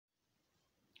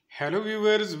Hello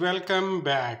viewers, welcome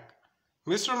back.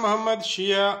 Mr. Muhammad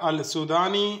Shia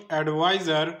Al-Sudani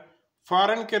advisor,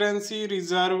 foreign currency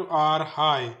reserve are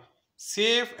high,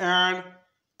 safe and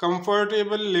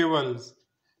comfortable levels.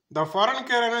 The foreign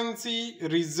currency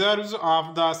reserves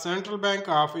of the Central Bank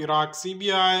of Iraq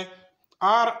CBI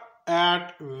are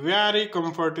at very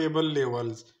comfortable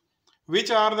levels, which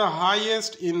are the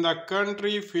highest in the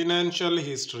country's financial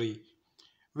history,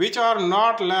 which are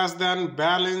not less than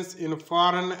balance in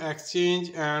foreign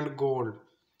exchange and gold,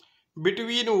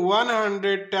 between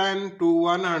 110 to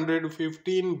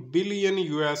 115 billion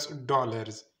US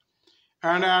dollars,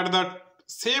 and at the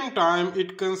same time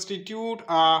it constitutes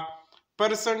a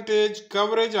percentage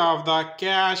coverage of the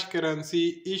cash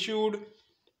currency issued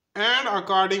and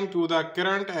according to the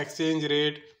current exchange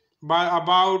rate by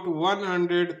about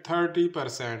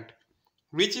 130%,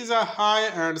 which is a high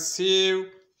and safe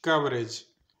coverage.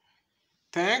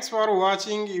 Thanks for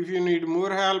watching. If you need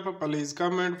more help, please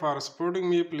comment. For supporting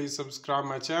me, please subscribe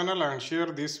my channel and share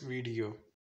this video.